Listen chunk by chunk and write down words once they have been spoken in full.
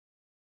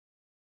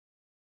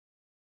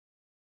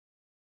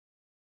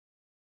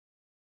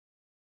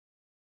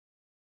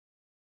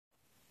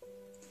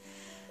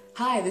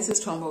Hi, this is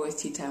Twombo with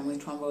Tea Time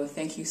with Twombo.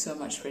 Thank you so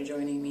much for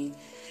joining me.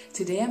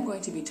 Today I'm going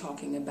to be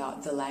talking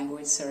about the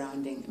language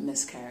surrounding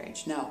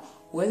miscarriage. Now,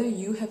 whether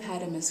you have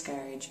had a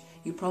miscarriage,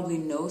 you probably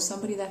know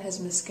somebody that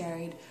has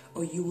miscarried,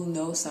 or you will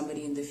know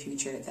somebody in the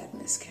future that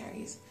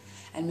miscarries.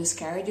 And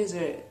miscarriages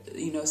are,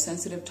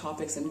 sensitive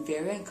topics and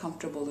very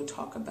uncomfortable to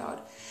talk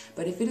about.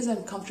 But if it is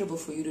uncomfortable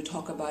for you to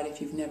talk about if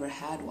you've never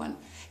had one,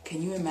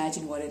 can you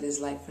imagine what it is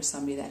like for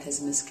somebody that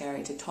has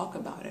miscarried to talk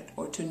about it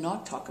or to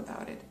not talk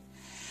about it?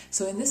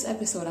 So in this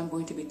episode, I'm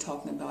going to be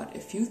talking about a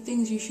few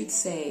things you should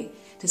say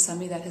to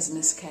somebody that has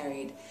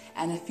miscarried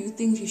and a few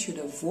things you should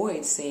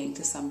avoid saying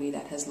to somebody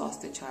that has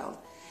lost a child,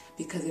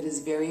 because it is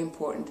very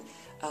important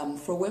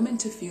for women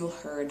to feel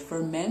heard,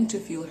 for men to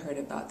feel heard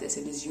about this.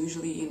 It is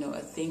usually, a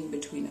thing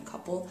between a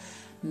couple.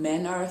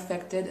 Men are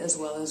affected as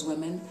well as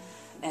women.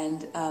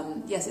 And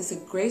yes, it's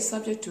a great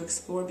subject to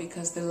explore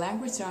because the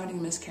language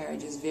surrounding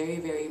miscarriage is very,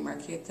 very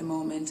murky at the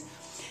moment.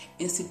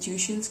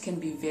 Institutions can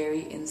be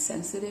very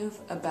insensitive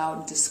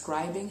about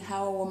describing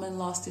how a woman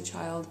lost a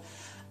child.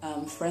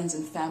 Friends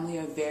and family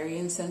are very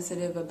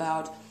insensitive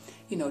about,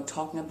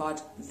 talking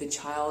about the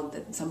child,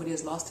 that somebody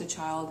has lost a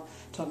child,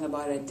 talking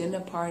about it at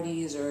dinner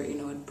parties or,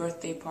 at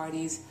birthday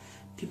parties.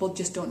 People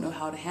just don't know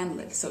how to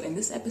handle it. So in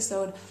this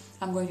episode,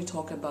 I'm going to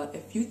talk about a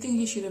few things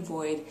you should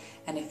avoid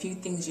and a few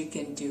things you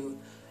can do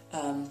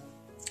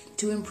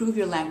to improve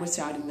your language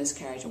surrounding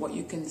miscarriage, or what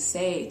you can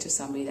say to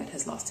somebody that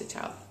has lost a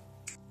child.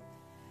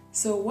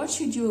 So what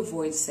should you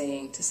avoid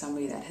saying to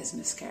somebody that has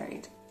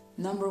miscarried?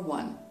 Number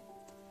one,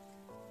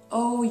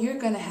 oh, you're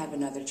going to have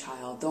another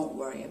child. Don't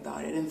worry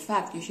about it. In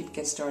fact, you should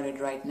get started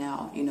right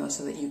now,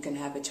 so that you can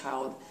have a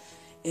child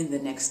in the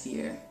next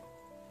year.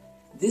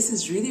 This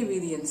is really,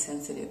 really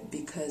insensitive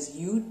because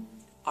you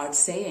are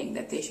saying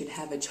that they should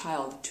have a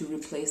child to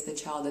replace the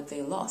child that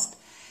they lost.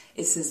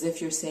 It's as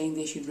if you're saying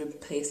they should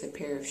replace a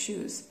pair of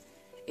shoes.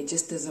 It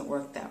just doesn't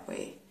work that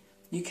way.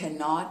 You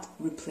cannot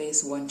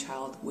replace one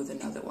child with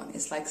another one.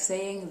 It's like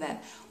saying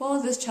that,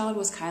 well, this child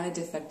was kind of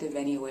defective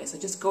anyway, so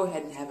just go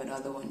ahead and have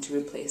another one to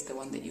replace the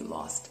one that you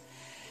lost.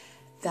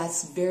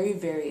 That's very,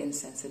 very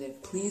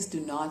insensitive. Please do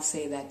not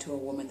say that to a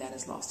woman that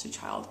has lost a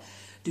child.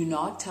 Do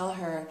not tell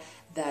her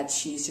that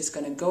she's just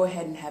going to go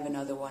ahead and have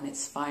another one.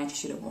 It's fine. She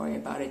shouldn't worry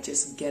about it.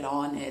 Just get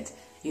on it,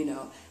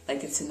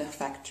 like it's in a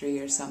factory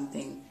or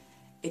something.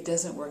 It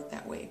doesn't work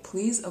that way.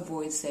 Please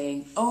avoid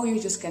saying, oh,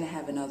 you're just going to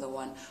have another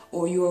one,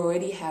 or you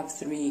already have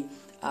 3,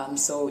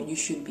 so you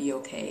should be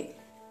okay.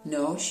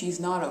 No, she's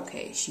not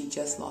okay. She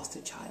just lost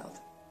a child.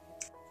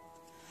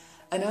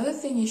 Another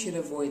thing you should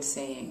avoid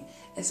saying,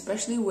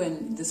 especially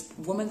when this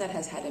woman that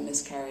has had a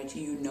miscarriage,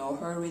 you know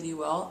her really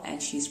well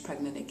and she's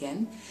pregnant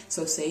again.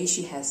 So say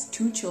she has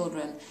 2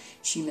 children,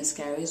 she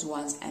miscarries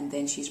once, and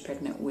then she's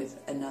pregnant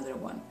with another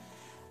one.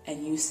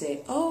 And you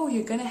say, oh,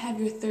 you're going to have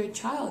your 3rd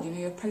child,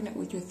 you're pregnant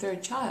with your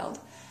 3rd child.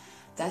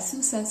 That's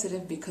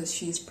insensitive because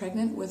she's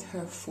pregnant with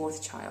her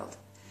 4th child.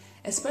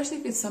 Especially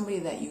if it's somebody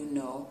that you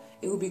know,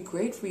 it would be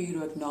great for you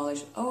to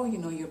acknowledge, oh,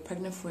 you're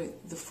pregnant for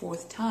the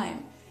 4th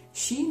time.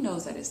 She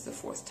knows that it's the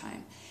 4th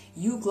time.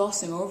 You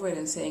glossing over it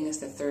and saying it's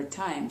the 3rd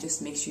time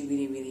just makes you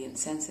really, really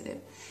insensitive.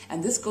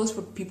 And this goes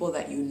for people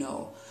that you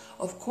know.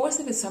 Of course,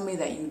 if it's somebody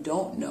that you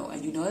don't know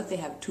and you know that they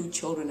have 2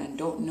 children and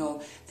don't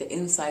know the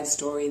inside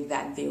story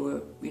that they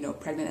were,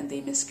 pregnant and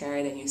they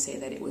miscarried, and you say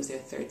that it was their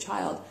 3rd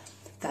child,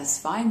 that's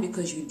fine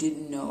because you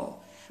didn't know.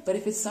 But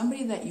if it's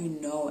somebody that you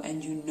know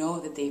and you know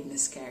that they've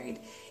miscarried,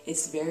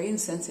 it's very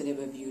insensitive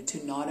of you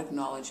to not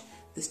acknowledge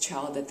this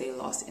child that they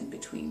lost in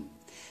between.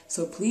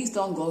 So please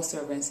don't gloss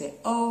over and say,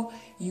 oh,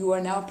 you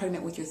are now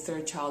pregnant with your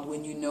 3rd child,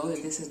 when you know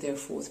that this is their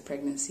 4th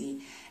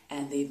pregnancy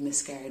and they've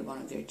miscarried one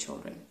of their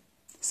children.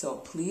 So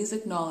please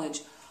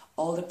acknowledge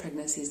all the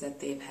pregnancies that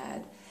they've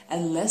had,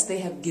 unless they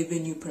have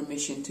given you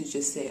permission to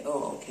just say,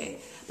 oh, okay.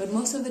 But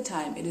most of the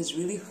time, it is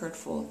really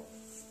hurtful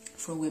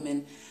for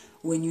women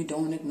when you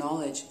don't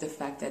acknowledge the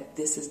fact that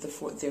this is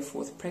their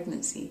 4th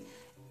pregnancy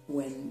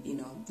when,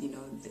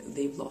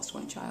 they've lost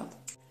one child.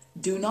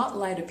 Do not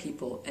lie to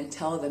people and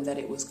tell them that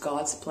it was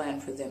God's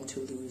plan for them to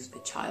lose a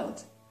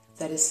child.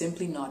 That is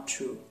simply not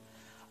true.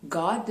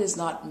 God does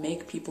not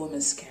make people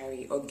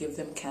miscarry or give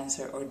them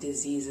cancer or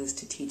diseases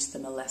to teach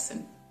them a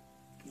lesson.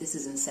 This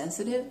is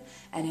insensitive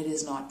and it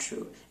is not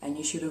true, and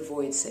you should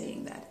avoid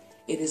saying that.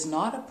 It is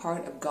not a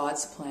part of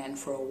God's plan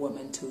for a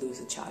woman to lose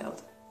a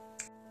child.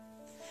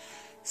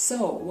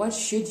 So, what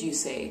should you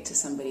say to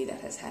somebody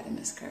that has had a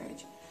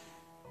miscarriage?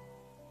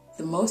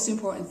 The most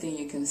important thing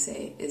you can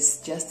say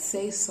is just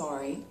say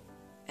sorry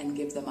and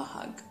give them a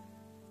hug.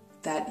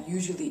 That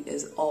usually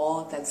is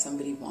all that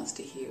somebody wants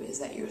to hear, is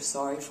that you're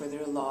sorry for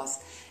their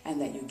loss and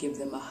that you give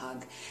them a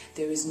hug.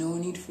 There is no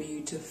need for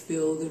you to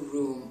fill the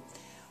room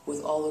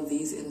with all of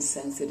these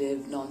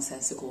insensitive,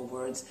 nonsensical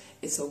words.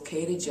 It's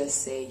okay to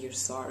just say you're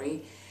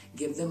sorry,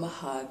 give them a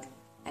hug,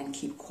 and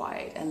keep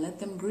quiet and let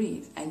them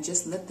grieve, and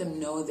just let them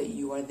know that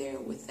you are there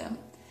with them.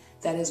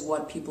 That is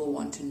what people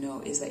want to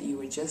know, is that you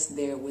were just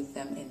there with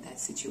them in that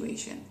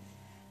situation.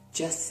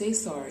 Just say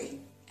sorry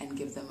and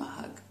give them a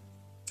hug.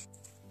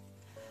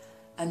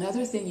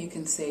 Another thing you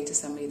can say to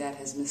somebody that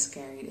has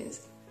miscarried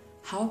is,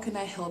 how can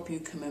I help you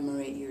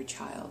commemorate your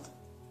child?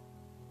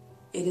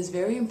 It is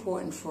very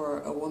important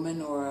for a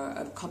woman or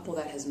a couple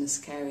that has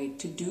miscarried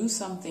to do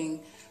something,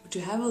 to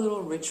have a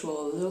little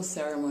ritual, a little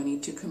ceremony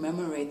to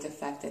commemorate the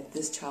fact that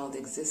this child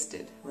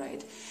existed,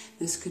 right?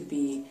 This could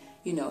be,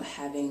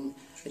 having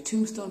a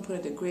tombstone put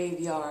at the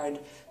graveyard.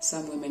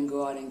 Some women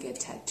go out and get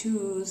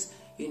tattoos,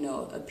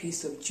 a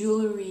piece of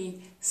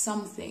jewelry,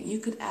 something. You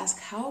could ask,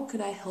 how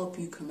could I help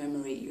you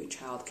commemorate your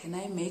child? Can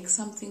I make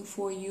something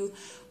for you?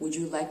 Would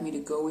you like me to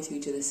go with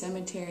you to the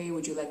cemetery?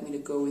 Would you like me to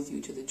go with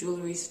you to the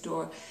jewelry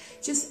store?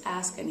 Just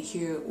ask and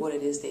hear what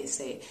it is they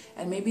say.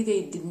 And maybe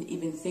they didn't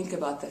even think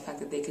about the fact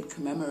that they could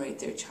commemorate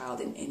their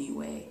child in any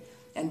way.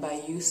 And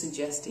by you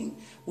suggesting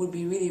would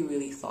be really,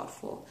 really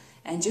thoughtful.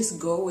 And just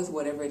go with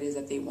whatever it is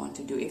that they want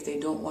to do. If they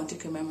don't want to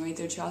commemorate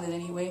their child in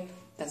any way,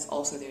 that's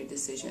also their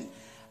decision.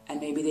 And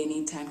maybe they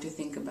need time to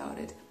think about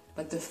it.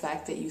 But the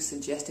fact that you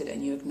suggested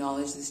and you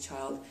acknowledge this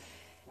child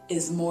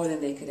is more than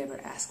they could ever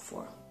ask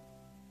for.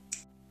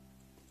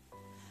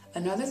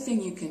 Another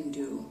thing you can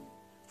do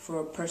for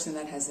a person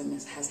that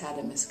has had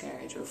a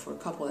miscarriage, or for a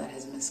couple that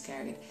has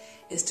miscarried,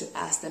 is to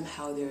ask them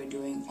how they're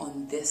doing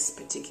on this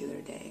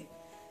particular day.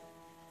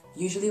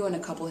 Usually when a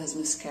couple has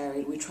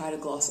miscarried, we try to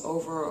gloss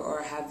over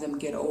or have them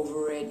get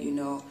over it,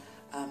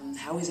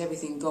 how is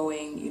everything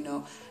going,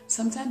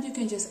 Sometimes you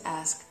can just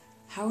ask,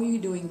 how are you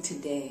doing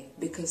today?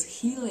 Because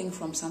healing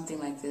from something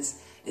like this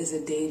is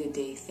a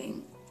day-to-day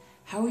thing.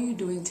 How are you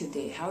doing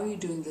today? How are you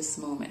doing this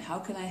moment? How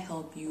can I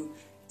help you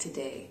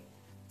today?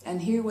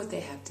 And hear what they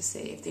have to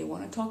say. If they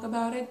want to talk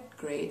about it,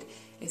 great.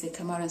 If they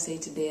come out and say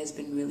today has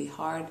been really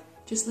hard,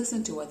 just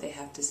listen to what they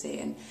have to say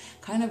and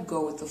kind of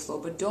go with the flow.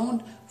 But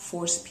don't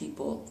force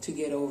people to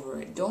get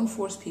over it. Don't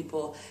force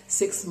people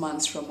 6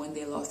 months from when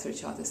they lost their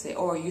child to say,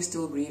 oh, are you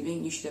still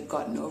grieving? You should have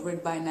gotten over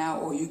it by now,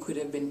 or you could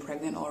have been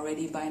pregnant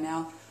already by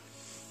now.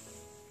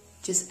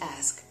 Just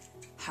ask,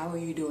 how are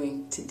you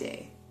doing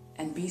today?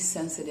 And be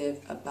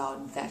sensitive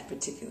about that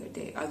particular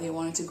day. Are they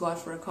wanting to go out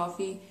for a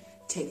coffee?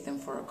 Take them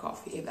for a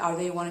coffee. Are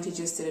they wanting to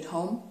just sit at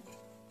home?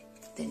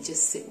 Then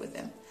just sit with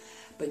them.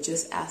 But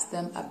just ask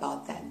them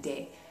about that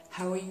day.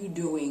 How are you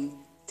doing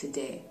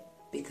today?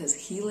 Because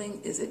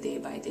healing is a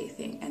day-by-day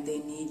thing, and they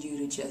need you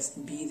to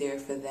just be there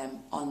for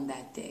them on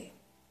that day.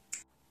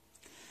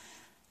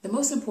 The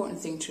most important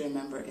thing to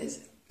remember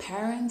is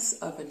parents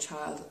of a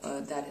child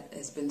that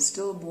has been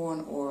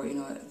stillborn, or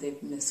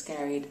they've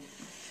miscarried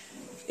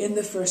in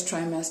the first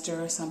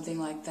trimester or something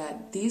like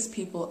that, these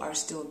people are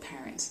still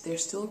parents. They're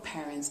still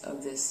parents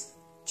of this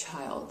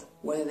child.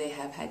 Whether they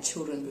have had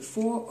children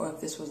before or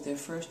if this was their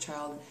first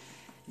child,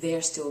 they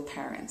are still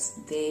parents.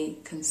 They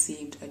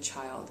conceived a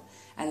child,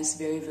 and it's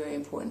very, very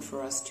important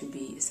for us to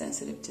be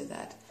sensitive to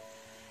that.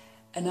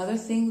 Another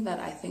thing that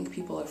I think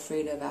people are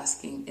afraid of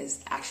asking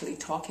is actually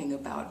talking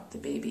about the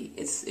baby.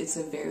 It's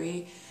a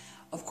very,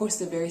 of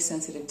course, a very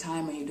sensitive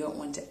time when you don't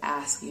want to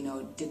ask,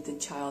 did the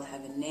child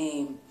have a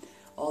name,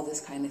 all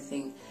this kind of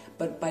thing.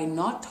 But by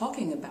not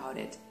talking about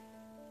it,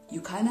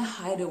 you kind of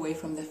hide away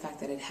from the fact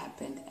that it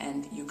happened,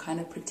 and you kind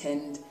of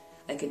pretend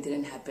like it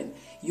didn't happen.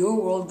 Your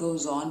world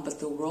goes on, but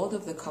the world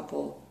of the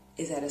couple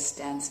is at a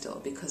standstill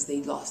because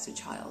they lost a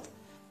child.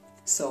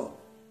 So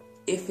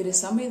if it is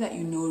somebody that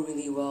you know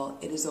really well,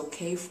 it is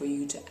okay for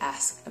you to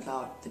ask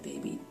about the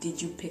baby.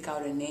 Did you pick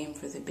out a name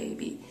for the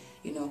baby?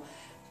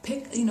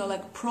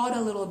 Prod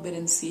a little bit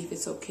and see if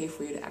it's okay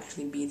for you to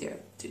actually be there,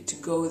 to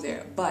go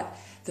there. But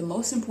the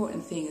most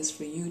important thing is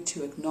for you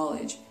to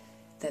acknowledge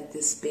that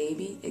this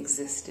baby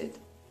existed,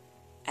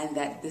 and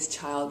that this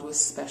child was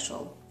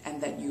special,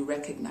 and that you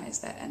recognize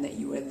that, and that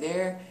you were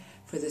there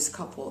for this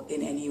couple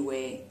in any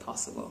way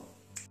possible.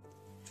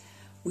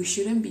 We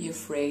shouldn't be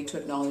afraid to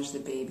acknowledge the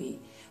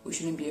baby. We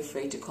shouldn't be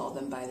afraid to call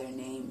them by their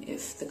name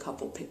if the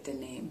couple picked a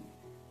name,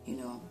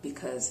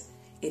 because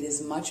it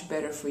is much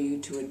better for you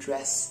to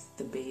address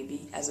the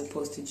baby as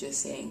opposed to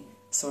just saying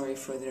sorry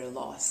for their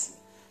loss,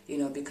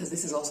 because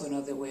this is also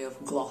another way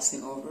of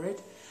glossing over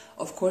it.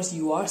 Of course,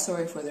 you are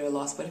sorry for their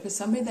loss, but if it's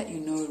somebody that you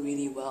know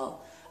really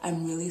well,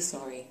 I'm really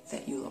sorry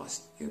that you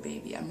lost your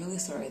baby. I'm really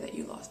sorry that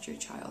you lost your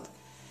child.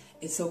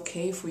 It's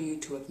okay for you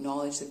to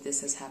acknowledge that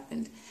this has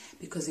happened,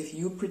 because if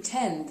you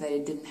pretend that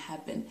it didn't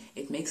happen,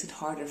 it makes it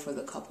harder for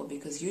the couple,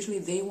 because usually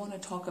they want to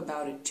talk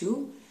about it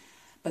too,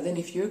 but then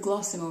if you're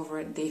glossing over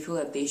it, they feel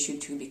that they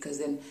should too, because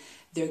then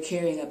they're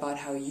caring about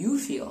how you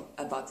feel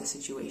about the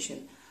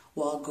situation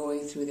while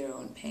going through their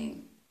own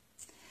pain.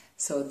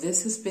 So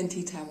this has been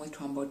Tea Time with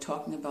Trumbo,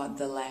 talking about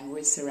the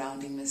language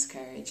surrounding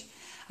miscarriage.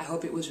 I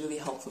hope it was really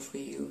helpful for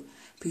you.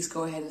 Please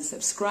go ahead and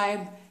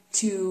subscribe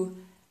to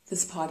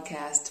this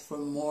podcast for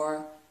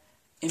more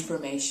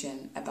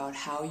information about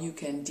how you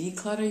can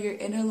declutter your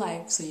inner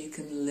life so you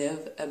can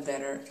live a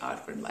better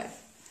outward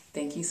life.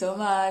 Thank you so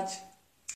much.